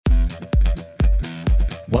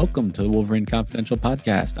Welcome to the Wolverine Confidential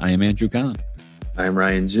Podcast. I am Andrew Kahn. I'm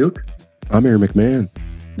Ryan Zook. I'm Aaron McMahon.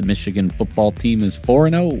 The Michigan football team is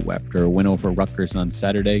 4-0 after a win over Rutgers on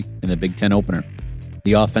Saturday in the Big Ten opener.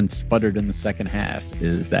 The offense sputtered in the second half.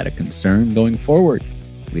 Is that a concern going forward?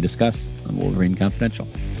 We discuss on Wolverine Confidential.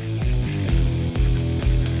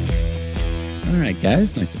 All right,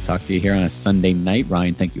 guys. Nice to talk to you here on a Sunday night.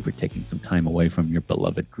 Ryan, thank you for taking some time away from your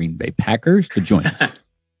beloved Green Bay Packers to join us.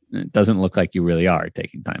 It doesn't look like you really are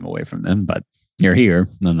taking time away from them, but you're here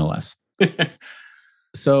nonetheless.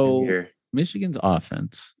 So Michigan's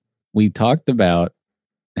offense, we talked about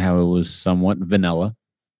how it was somewhat vanilla,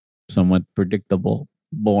 somewhat predictable,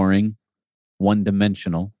 boring,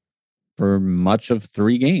 one-dimensional for much of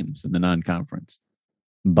 3 games in the non-conference.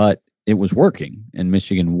 But it was working, and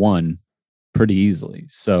Michigan won pretty easily.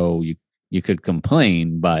 So you could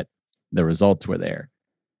complain, but the results were there.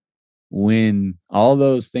 When all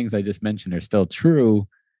those things I just mentioned are still true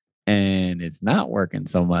and it's not working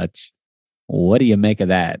so much, what do you make of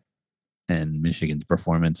that and Michigan's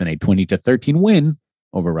performance in a 20-13 win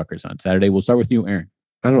over Rutgers on Saturday? We'll start with you, Aaron.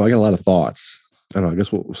 I don't know. I got a lot of thoughts. I don't know. I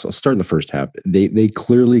guess we'll start in the first half. They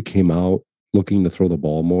clearly came out looking to throw the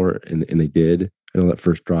ball more, and they did. I know that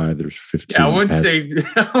first drive, there's 15. Yeah, I wouldn't say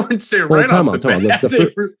right off the bat.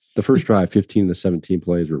 The first drive, 15 to 17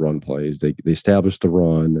 plays were run plays. They established the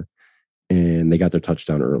run, and they got their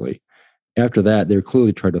touchdown early. After that, they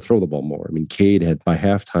clearly tried to throw the ball more. I mean, Cade had, by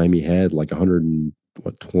halftime, he had like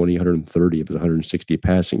 130 of his 160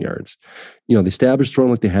 passing yards. You know, they established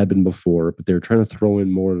throwing like they had been before, but they were trying to throw in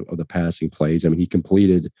more of the passing plays. I mean, he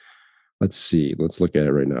completed, let's look at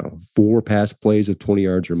it right now, 4 pass plays of 20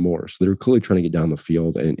 yards or more. So they were clearly trying to get down the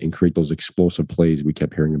field and create those explosive plays we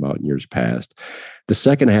kept hearing about in years past. The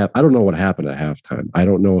second half, I don't know what happened at halftime. I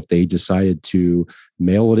don't know if they decided to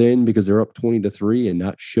mail it in because they're up 20-3 and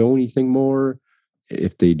not show anything more.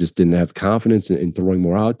 If they just didn't have confidence in throwing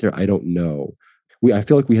more out there, I don't know. I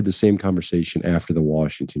feel like we had the same conversation after the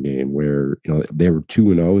Washington game where, you know, they were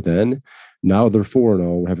 2-0 then. Now they're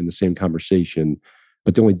 4-0. We're having the same conversation.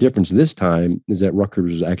 But the only difference this time is that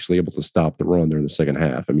Rutgers was actually able to stop the run there in the second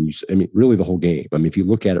half. I mean, really the whole game. I mean, if you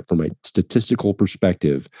look at it from a statistical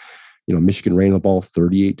perspective, you know, Michigan ran the ball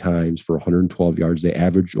 38 times for 112 yards. They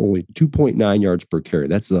averaged only 2.9 yards per carry.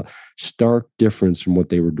 That's a stark difference from what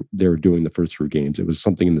they were doing the first 3 games. It was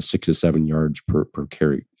something in the 6 to 7 yards per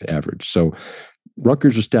carry average. So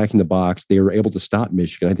Rutgers was stacking the box. They were able to stop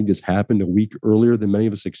Michigan. I think this happened a week earlier than many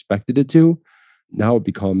of us expected it to. Now it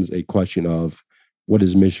becomes a question of, what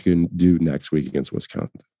does Michigan do next week against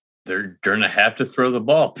Wisconsin? They're going to have to throw the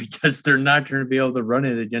ball because they're not going to be able to run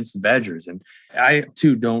it against the Badgers. And I,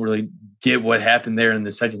 too, don't really get what happened there in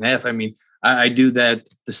the second half. I mean, I do the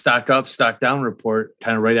stock up, stock down report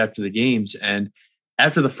kind of right after the games. And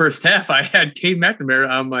after the first half, I had Cade McNamara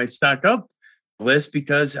on my stock up list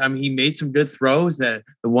because he made some good throws. That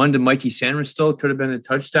the one to Mikey Sanders still could have been a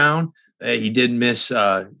touchdown. He did miss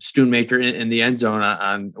Stoonmaker in the end zone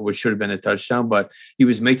on which should have been a touchdown, but he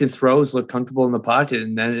was making throws, looked comfortable in the pocket.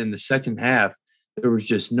 And then in the second half, there was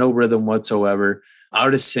just no rhythm whatsoever.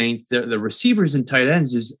 Out of sync, the receivers and tight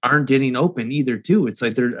ends just aren't getting open either, too. It's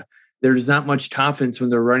like there's not much confidence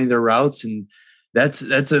when they're running their routes. And that's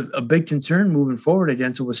a big concern moving forward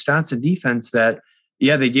against a Wisconsin defense that,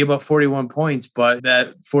 yeah, they gave up 41 points, but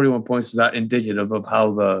that 41 points was not indicative of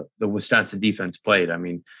how the Wisconsin defense played. I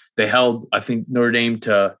mean, they held, I think, Notre Dame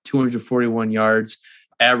to 241 yards,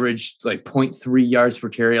 averaged like 0.3 yards per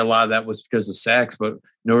carry. A lot of that was because of sacks, but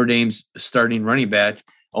Notre Dame's starting running back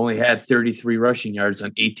only had 33 rushing yards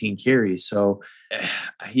on 18 carries. So,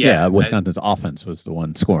 Wisconsin's offense was the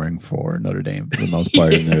one scoring for Notre Dame for the most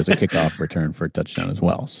part, and there was a kickoff return for a touchdown as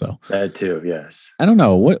well. So that too, yes. I don't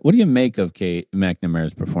know. What do you make of Cade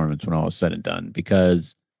McNamara's performance when all is said and done?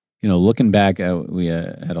 Because, you know, looking back, we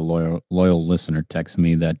had a loyal listener text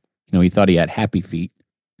me that, you know, he thought he had happy feet,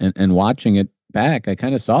 and watching it back, I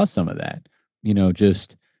kind of saw some of that, you know,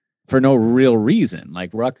 just for no real reason.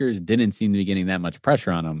 Like Rutgers didn't seem to be getting that much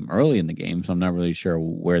pressure on him early in the game, so I'm not really sure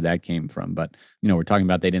where that came from. But, you know, we're talking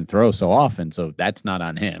about they didn't throw so often, so that's not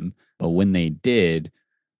on him. But when they did,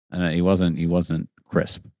 he wasn't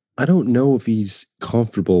crisp. I don't know if he's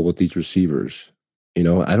comfortable with these receivers. You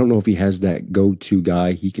know, I don't know if he has that go-to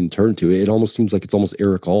guy he can turn to. It almost seems like it's almost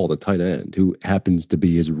Eric All, the tight end, who happens to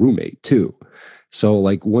be his roommate too. So,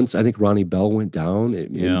 like, once I think Ronnie Bell went down,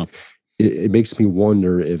 it makes me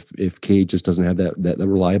wonder if Cade just doesn't have that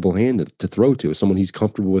reliable hand to throw to, someone he's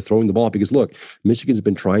comfortable with throwing the ball. Because look, Michigan's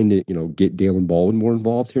been trying to get Dalen Baldwin more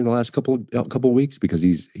involved here in the last couple of weeks because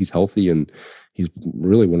he's healthy and he's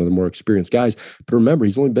really one of the more experienced guys. But remember,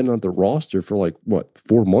 he's only been on the roster for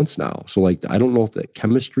 4 months now. So I don't know if the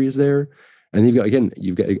chemistry is there. And then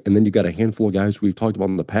you've got a handful of guys we've talked about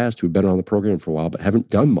in the past who've been on the program for a while but haven't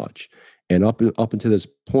done much. And up until this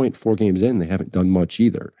point, 4 games in, they haven't done much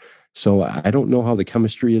either. So I don't know how the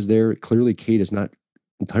chemistry is there. Clearly, Cade is not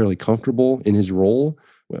entirely comfortable in his role,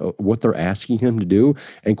 what they're asking him to do.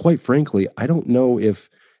 And quite frankly, I don't know if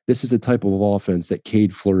this is the type of offense that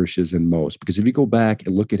Cade flourishes in most. Because if you go back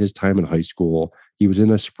and look at his time in high school, he was in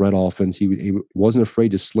a spread offense. He wasn't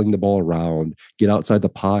afraid to sling the ball around, get outside the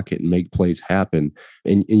pocket, and make plays happen.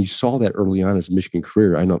 And you saw that early on in his Michigan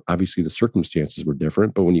career. I know obviously the circumstances were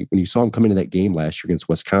different, but when you saw him come into that game last year against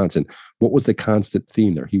Wisconsin, what was the constant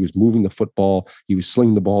theme there? He was moving the football. He was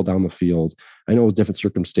slinging the ball down the field. I know it was different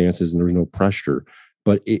circumstances and there was no pressure.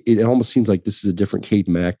 But it almost seems like this is a different Cade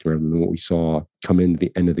McNamara than what we saw come into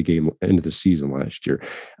the end of the game, end of the season last year.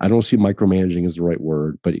 I don't see micromanaging as the right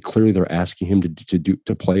word, but clearly they're asking him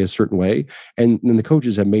to play a certain way, and the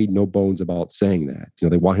coaches have made no bones about saying that.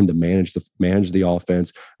 They want him to manage the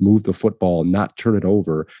offense, move the football, not turn it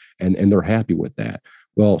over, and they're happy with that.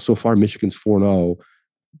 Well, so far Michigan's 4-0.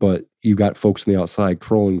 But you've got folks on the outside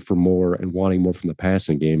crowing for more and wanting more from the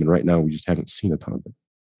passing game, and right now we just haven't seen a ton of it.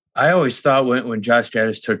 I always thought when Josh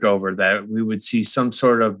Jadis took over that we would see some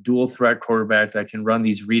sort of dual threat quarterback that can run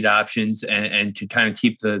these read options and to kind of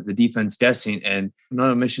keep the defense guessing. And none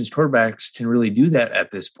of Michigan's quarterbacks can really do that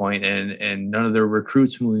at this point, and none of their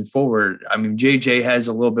recruits moving forward. I mean, JJ has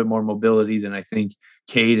a little bit more mobility than I think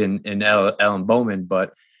Cade and Alan Bowman,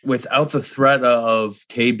 but without the threat of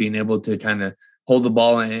Cade being able to kind of hold the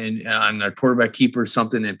ball and on a quarterback keeper or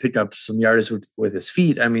something and pick up some yards with his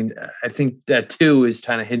feet. I mean, I think that too is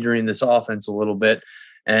kind of hindering this offense a little bit.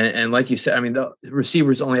 And like you said, I mean, the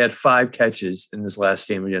receivers only had 5 catches in this last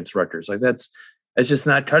game against Rutgers. That's just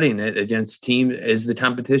not cutting it against team as the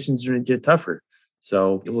competition's going to get tougher.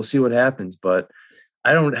 So we'll see what happens, but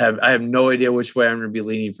I have no idea which way I'm going to be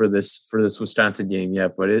leaning for this Wisconsin game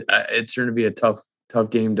yet, but it's going to be a tough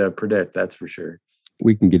game to predict. That's for sure.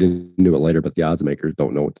 We can get into it later, but the odds makers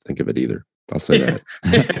don't know what to think of it either. I'll say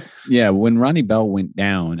that. Yeah, when Ronnie Bell went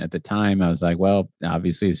down at the time, I was like, well,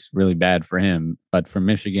 obviously it's really bad for him. But for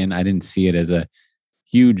Michigan, I didn't see it as a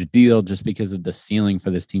huge deal just because of the ceiling for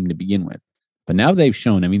this team to begin with. But now they've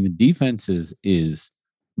shown, I mean, the defense is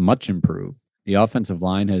much improved. The offensive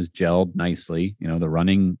line has gelled nicely. The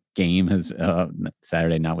running game has,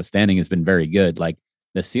 Saturday notwithstanding, has been very good.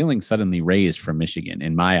 The ceiling suddenly raised for Michigan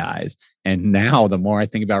in my eyes. And now the more I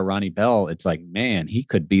think about Ronnie Bell, it's like, man, he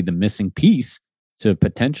could be the missing piece to a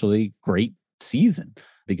potentially great season,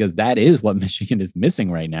 because that is what Michigan is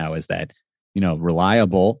missing right now, is that,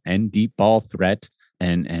 reliable and deep ball threat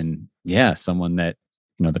and someone that,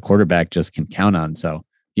 the quarterback just can count on. So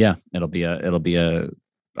yeah, it'll be a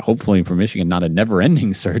hopefully for Michigan, not a never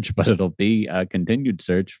ending search, but it'll be a continued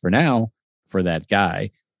search for now for that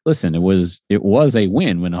guy. Listen, it was a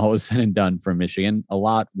win when all was said and done for Michigan. A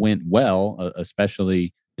lot went well,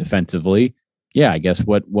 especially defensively. Yeah, I guess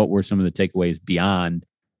what were some of the takeaways beyond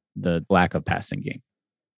the lack of passing game?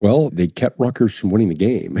 Well, they kept Rutgers from winning the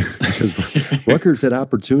game because Rutgers had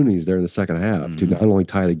opportunities there in the second half to not only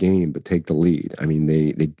tie the game but take the lead. I mean,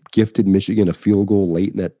 they gifted Michigan a field goal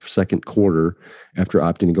late in that second quarter after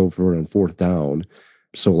opting to go for it on 4th down.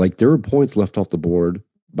 So, there were points left off the board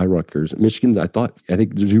by Rutgers. Michigan, I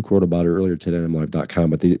think Zuke wrote about it earlier today on MLive.com,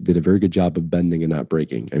 but they did a very good job of bending and not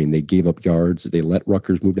breaking. I mean, they gave up yards. They let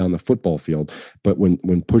Rutgers move down the football field. But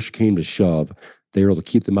when push came to shove, they were able to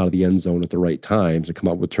keep them out of the end zone at the right times and come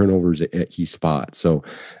up with turnovers at key spots. So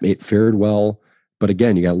it fared well. But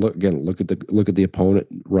again, you got to look at the opponent.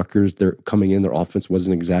 Rutgers, they're coming in. Their offense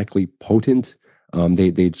wasn't exactly potent.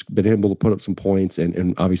 They'd been able to put up some points,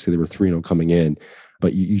 and obviously they were 3-0 coming in.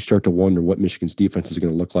 But you start to wonder what Michigan's defense is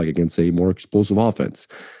going to look like against a more explosive offense.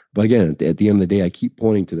 But again, at the end of the day, I keep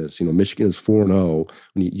pointing to this. Michigan is 4-0.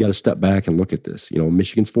 You got to step back and look at this.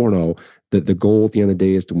 Michigan's 4-0. The goal at the end of the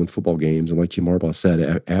day is to win football games. And like Jim Harbaugh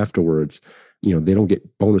said afterwards, they don't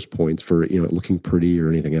get bonus points for looking pretty or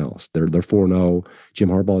anything else. They're 4-0. Jim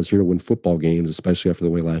Harbaugh is here to win football games, especially after the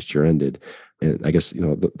way last year ended. And I guess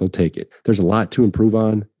they'll take it. There's a lot to improve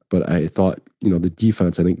on. But I thought, the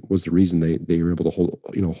defense, I think, was the reason they were able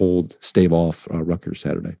to hold stave off Rutgers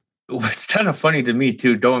Saturday. what's kind of funny to me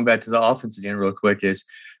too, going back to the offense again real quick, is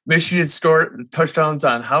Michigan scored touchdowns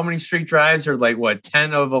on how many straight drives, or like what,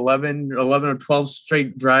 10 of 11 of 12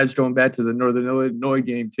 straight drives going back to the Northern Illinois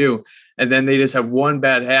game too. And then they just have one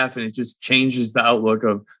bad half, and it just changes the outlook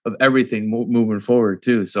of everything moving forward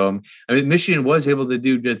too. So, I mean, Michigan was able to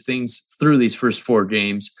do good things through these first 4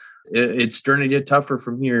 games. It's starting to get tougher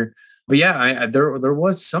from here. But yeah, there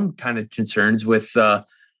was some kind of concerns with the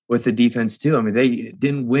defense too. I mean, they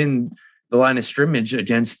didn't win the line of scrimmage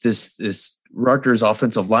against this Rutgers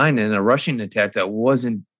offensive line and a rushing attack that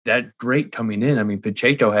wasn't that great coming in. I mean,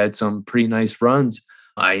 Pacheco had some pretty nice runs.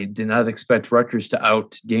 I did not expect Rutgers to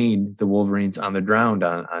outgain the Wolverines on the ground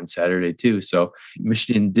on Saturday too. So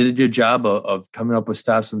Michigan did a good job of coming up with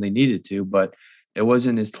stops when they needed to, but it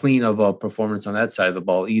wasn't as clean of a performance on that side of the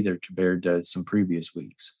ball either compared to some previous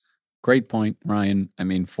weeks. Great point, Ryan. I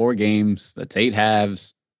mean, 4 games, that's 8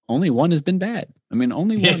 halves. Only one has been bad. I mean,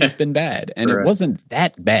 only one has been bad. And It wasn't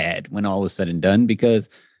that bad when all was said and done, because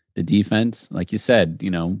the defense, like you said,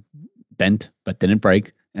 bent but didn't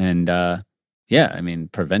break. And I mean,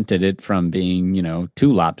 prevented it from being,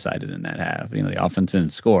 too lopsided in that half. The offense didn't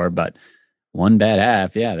score, but one bad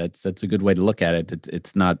half, that's a good way to look at it.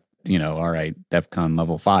 It's not, all right, DEFCON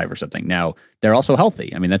level 5 or something. Now, they're also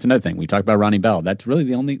healthy. I mean, that's another thing. We talked about Ronnie Bell. That's really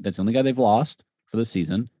the only guy they've lost for the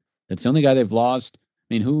season. That's the only guy they've lost.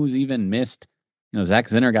 I mean, who's even missed? Zach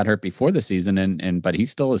Zinner got hurt before the season, but he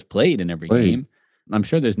still has played in every game. I'm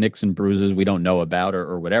sure there's nicks and bruises we don't know about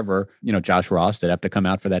or whatever. Josh Ross did have to come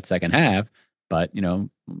out for that second half, but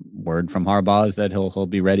word from Harbaugh is that he'll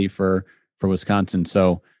be ready for Wisconsin.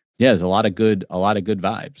 So yeah, there's a lot of good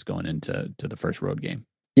vibes going into the first road game.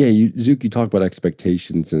 Yeah, Zook, you talk about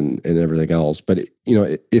expectations and everything else, but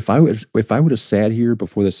if I would have sat here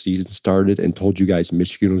before the season started and told you guys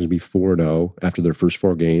Michigan was going to be 4-0 after their first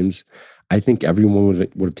 4 games, I think everyone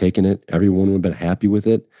would have taken it. Everyone would have been happy with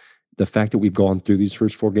it. The fact that we've gone through these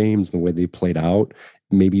first 4 games and the way they played out,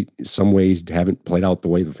 maybe some ways haven't played out the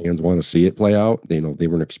way the fans want to see it play out. They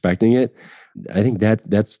weren't expecting it. I think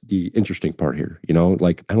that's the interesting part here.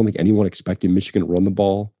 Like, I don't think anyone expected Michigan to run the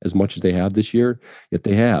ball as much as they have this year, yet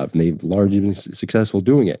they have, and they've largely been successful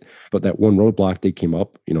doing it. But that one roadblock they came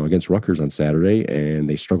up, against Rutgers on Saturday, and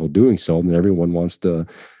they struggled doing so, and everyone wants to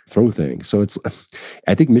throw things. So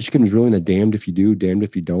I think Michigan is really in a damned if you do, damned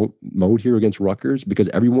if you don't mode here against Rutgers, because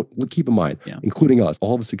everyone, keep in mind, including us,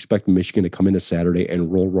 all of us expect Michigan to come into Saturday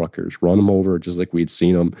and roll Rutgers, run them over just like we'd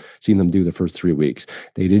seen them do the first 3 weeks.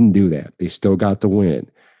 They didn't do that. They still got the win.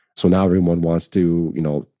 So now everyone wants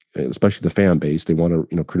to, especially the fan base, they want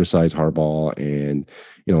to, criticize Harbaugh and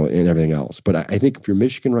everything else. But I think if you're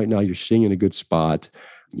Michigan right now, you're sitting in a good spot.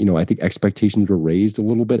 I think expectations were raised a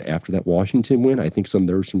little bit after that Washington win. I think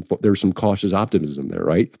there's some cautious optimism there,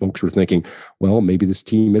 right? Folks were thinking, well, maybe this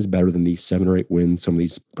team is better than these 7 or 8 wins some of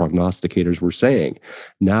these prognosticators were saying.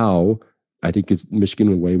 Now, I think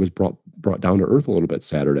Michigan way was brought down to earth a little bit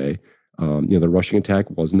Saturday. The rushing attack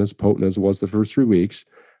wasn't as potent as it was the first 3 weeks.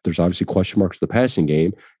 There's obviously question marks for the passing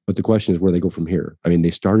game, but the question is where they go from here. I mean,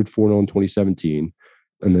 they started 4-0 in 2017,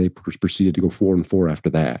 and they proceeded to go 4-4 after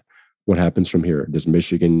that. What happens from here? Does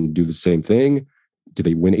Michigan do the same thing? Do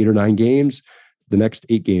they win 8 or 9 games? The next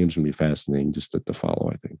 8 games will be fascinating just to follow,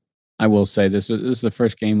 I think. I will say this is the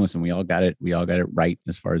first game. Listen, we all got it right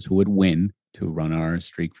as far as who would win to run our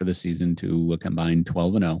streak for the season to a combined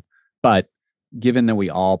 12-0. But given that we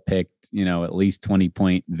all picked, at least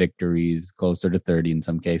 20-point victories, closer to 30 in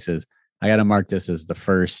some cases, I got to mark this as the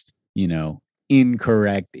first,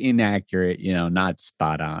 incorrect, inaccurate, not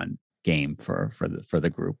spot on game for the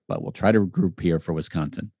group. But we'll try to group here for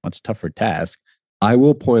Wisconsin. Much tougher task. I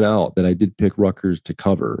will point out that I did pick Rutgers to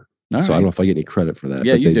cover. All so right. I don't know if I get any credit for that.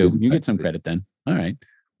 Yeah, you do. You get some credit then. All right.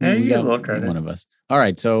 Yeah, you get a little credit. One of us. All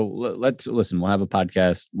right. So let's listen. We'll have a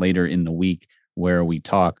podcast later in the week where we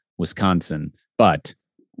talk Wisconsin, but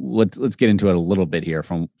let's get into it a little bit here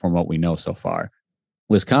from what we know so far.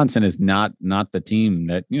 Wisconsin is not the team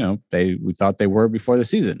that we thought they were before the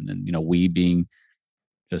season, and we being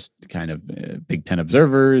just kind of Big Ten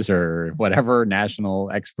observers or whatever, national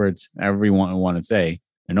experts, everyone want to say,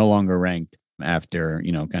 they're no longer ranked after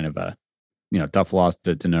kind of a tough loss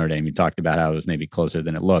to Notre Dame. You talked about how it was maybe closer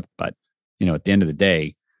than it looked, but at the end of the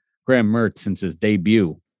day, Graham Mertz since his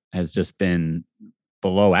debut has just been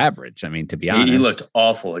below average. I mean, to be honest, he looked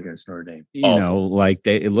awful against Notre Dame.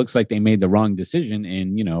 It looks like they made the wrong decision.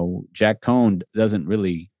 And, Jack Cohn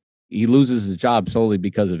he loses his job solely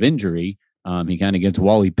because of injury. He kind of gets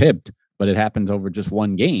Wally pipped, but it happens over just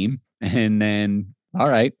one game. And then, all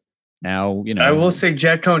right, Now, you know, I will say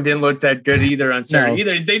Jack Cohn didn't look that good either on Saturday.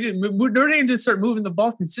 No. Either they didn't. Notre Dame didn't start moving the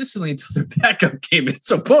ball consistently until their backup came in.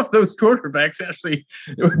 So both those quarterbacks actually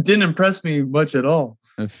didn't impress me much at all.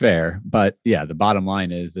 Fair, but yeah, the bottom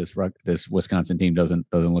line is this Wisconsin team doesn't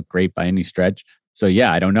look great by any stretch. So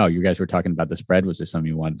yeah, I don't know. You guys were talking about the spread. Was there something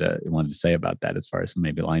you wanted to say about that as far as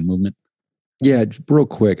maybe line movement? Yeah, real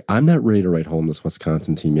quick. I'm not ready to write home this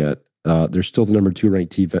Wisconsin team yet. They're still the number 2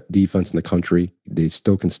 ranked defense in the country. They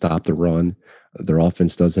still can stop the run. Their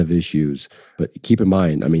offense does have issues, but keep in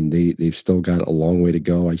mind, I mean, they've still got a long way to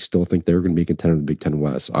go. I still think they're going to be a contender in the Big Ten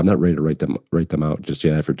West. I'm not ready to write them out just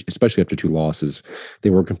yet, especially after 2 losses. They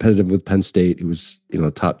were competitive with Penn State, who was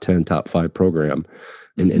a top 10, top 5 program.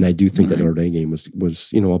 And I do think that Notre Dame game was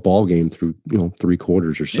a ball game through 3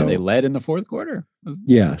 quarters or so. Yeah, they led in the 4th quarter.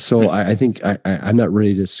 Yeah, so I think I'm not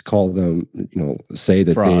ready to call them say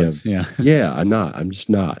that frauds. They have. Yeah, I'm just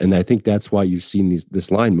not, and I think that's why you've seen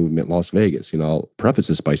this line movement in Las Vegas. I'll preface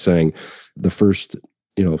this by saying the first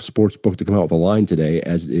sports book to come out with a line today,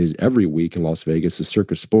 as is every week in Las Vegas, is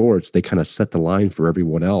Circus Sports. They kind of set the line for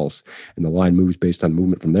everyone else, and the line moves based on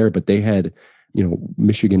movement from there. But they had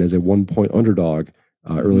Michigan as a 1-point underdog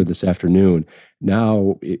earlier this afternoon.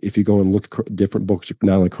 Now, if you go and look at different books,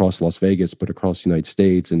 not only across Las Vegas, but across the United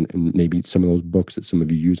States, and maybe some of those books that some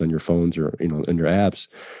of you use on your phones or in your apps,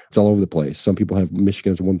 it's all over the place. Some people have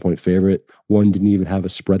Michigan as a 1-point favorite. One didn't even have a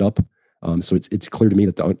spread up. So it's clear to me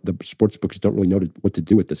that the sports books don't really know what to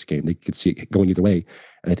do with this game. They could see it going either way.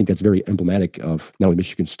 And I think that's very emblematic of not only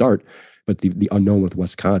Michigan's start, but the unknown with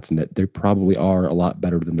Wisconsin, that they probably are a lot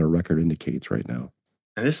better than their record indicates right now.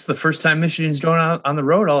 And this is the first time Michigan's going out on the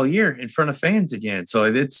road all year in front of fans again. So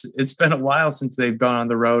it's been a while since they've gone on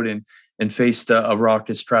the road and faced a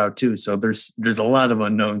raucous crowd too. So there's a lot of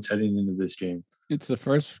unknowns heading into this game. It's the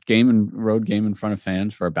first road game in front of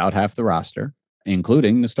fans for about half the roster,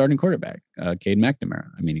 including the starting quarterback, Cade McNamara.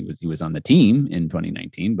 I mean, he was on the team in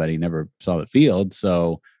 2019, but he never saw the field.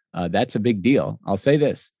 So that's a big deal. I'll say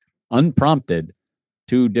this, unprompted,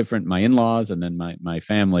 my in-laws and then my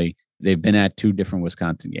family, they've been at 2 different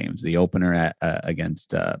Wisconsin games. The opener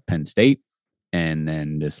against Penn State, and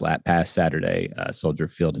then this past Saturday, Soldier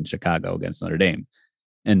Field in Chicago against Notre Dame.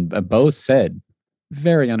 And both said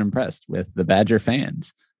very unimpressed with the Badger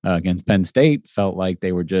fans. Against Penn State, felt like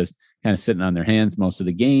they were just kind of sitting on their hands most of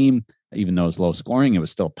the game. Even though it was low scoring, it was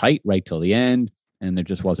still tight right till the end, and there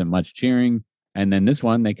just wasn't much cheering. And then this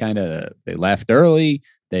one, they left early.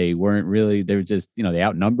 They weren't really, they were just, they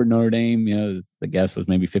outnumbered Notre Dame. The guess was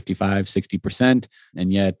maybe 55, 60%.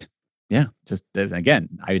 And yet, just again,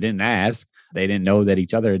 I didn't ask. They didn't know that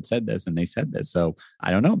each other had said this, and they said this. So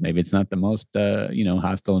I don't know. Maybe it's not the most,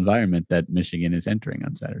 hostile environment that Michigan is entering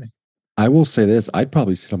on Saturday. I will say this, I'd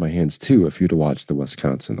probably sit on my hands too if you'd watch the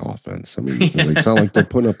Wisconsin offense. I mean, it's not like they're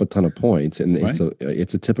putting up a ton of points, and right.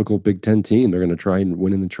 It's a typical Big Ten team. They're going to try and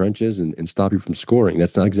win in the trenches and stop you from scoring.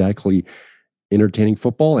 That's not exactly entertaining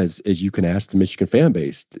football as you can ask the Michigan fan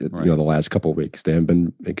base. Right. The last couple of weeks, they haven't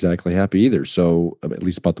been exactly happy either. So at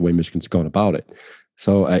least about the way Michigan's gone about it.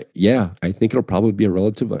 So I think it'll probably be a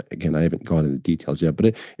relative. Again, I haven't gone into details yet,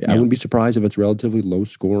 but I wouldn't be surprised if it's a relatively low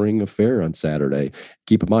scoring affair on Saturday.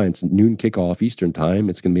 Keep in mind, it's noon kickoff Eastern time.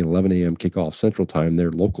 It's going to be an 11 a.m. kickoff Central time there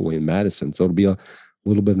locally in Madison. So it'll be a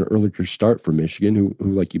little bit of an earlier start for Michigan, who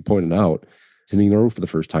like you pointed out, hitting the road for the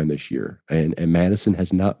first time this year. And Madison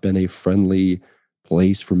has not been a friendly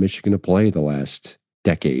place for Michigan to play the last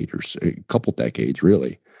decade or a couple decades,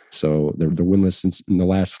 really. So they're winless since in the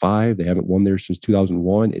last 5. They haven't won there since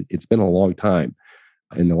 2001. It's been a long time.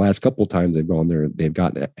 In the last couple of times they've gone there, they've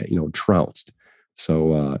gotten trounced.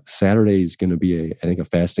 So Saturday is going to be a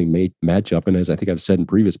fascinating matchup. And as I think I've said in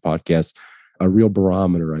previous podcasts, a real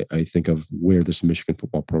barometer, I think, of where this Michigan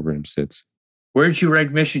football program sits. Where did you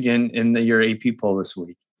rank Michigan in your AP poll this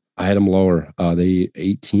week? I had them lower. They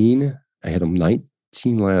 18. I had them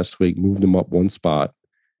 19 last week, moved them up 1 spot.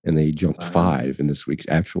 And they jumped 5 in this week's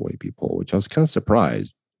actual AP poll, which I was kind of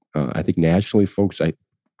surprised. I think nationally, folks, I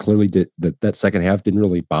clearly did that second half didn't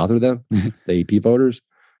really bother them, the AP voters.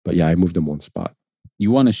 But yeah, I moved them 1 spot. You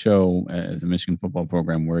want to show as a Michigan football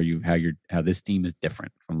program where how this team is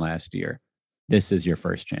different from last year. This is your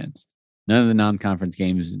first chance. None of the non-conference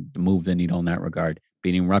games moved the needle in that regard.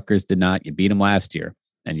 Beating Rutgers did not. You beat them last year,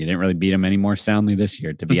 and you didn't really beat them any more soundly this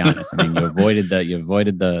year, to be honest. I mean, you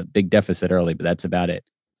avoided the big deficit early, but that's about it.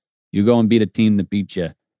 You go and beat a team that beat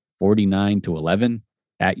you 49-11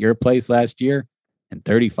 at your place last year and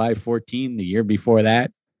 35-14 the year before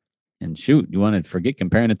that. And shoot, you want to forget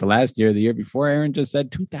comparing it to last year, the year before. Aaron just said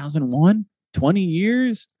 2001, 20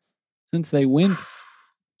 years since they win.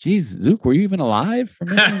 Geez, Zook, were you even alive for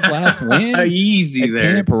Michigan's last win? Easy at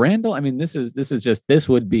there. Camp Arundel? I mean, this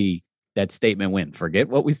would be that statement win. Forget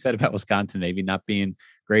what we said about Wisconsin maybe not being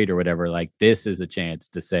great or whatever. Like, this is a chance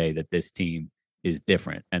to say that this team is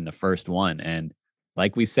different and the first one. And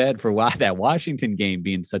like we said, for why that Washington game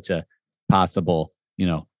being such a possible,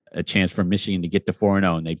 a chance for Michigan to get to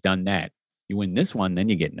 4-0, and they've done that. You win this one, then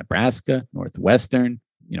you get Nebraska, Northwestern,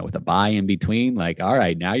 with a bye in between. Like, all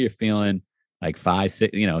right, now you're feeling like 5,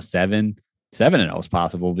 6, 7-0 is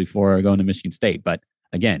possible before going to Michigan State. But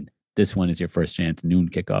again, this one is your first chance, noon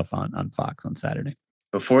kickoff on Fox on Saturday.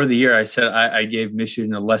 Before the year, I said I gave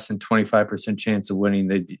Michigan a less than 25% chance of winning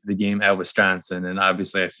the game at Wisconsin. And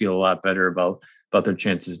obviously I feel a lot better about their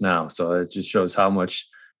chances now. So it just shows how much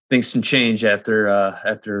things can change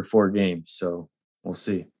after 4 games. So we'll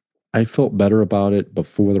see. I felt better about it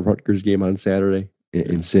before the Rutgers game on Saturday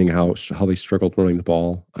and seeing how they struggled running the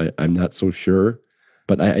ball. I'm not so sure,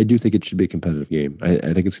 but I do think it should be a competitive game. I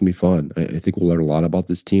think it's going to be fun. I think we'll learn a lot about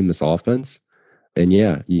this team, this offense. And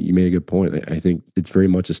yeah, you made a good point. I think it's very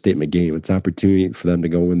much a statement game. It's an opportunity for them to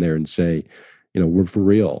go in there and say, we're for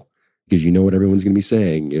real, because what everyone's going to be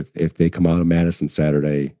saying if they come out of Madison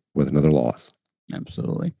Saturday with another loss.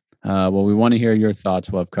 Absolutely. Well, we want to hear your thoughts.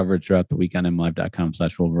 We'll have coverage throughout the week on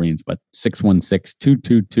mlive.com/Wolverines, but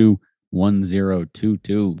 616-222-1022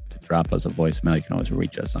 to drop us a voicemail. You can always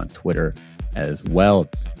reach us on Twitter as well.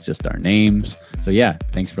 It's just our names. So yeah,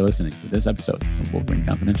 thanks for listening to this episode of Wolverine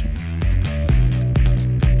Confidential.